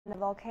The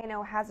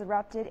volcano has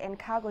erupted in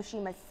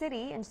Kagoshima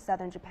City in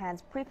southern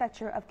Japan's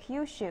prefecture of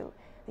Kyushu.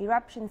 The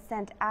eruption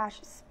sent ash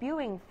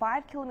spewing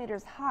 5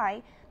 kilometers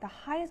high, the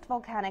highest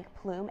volcanic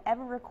plume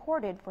ever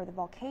recorded for the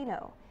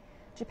volcano.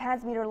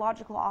 Japan's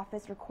meteorological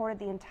office recorded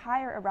the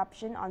entire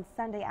eruption on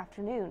Sunday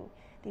afternoon.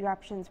 The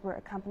eruptions were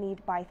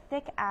accompanied by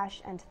thick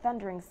ash and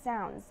thundering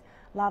sounds.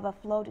 Lava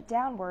flowed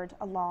downward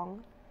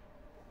along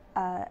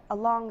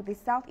the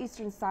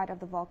southeastern side of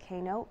the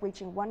volcano,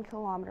 reaching 1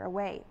 kilometer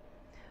away.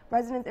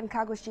 Residents in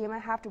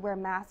Kagoshima have to wear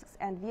masks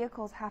and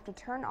vehicles have to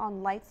turn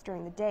on lights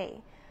during the day.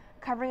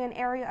 Covering an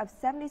area of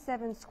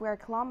 77 square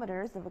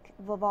kilometers, the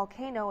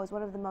volcano is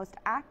one of the most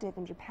active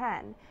in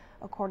Japan.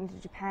 According to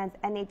Japan's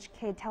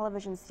NHK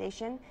television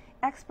station,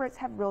 experts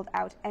have ruled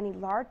out any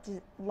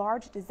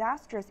large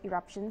disastrous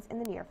eruptions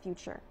in the near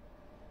future.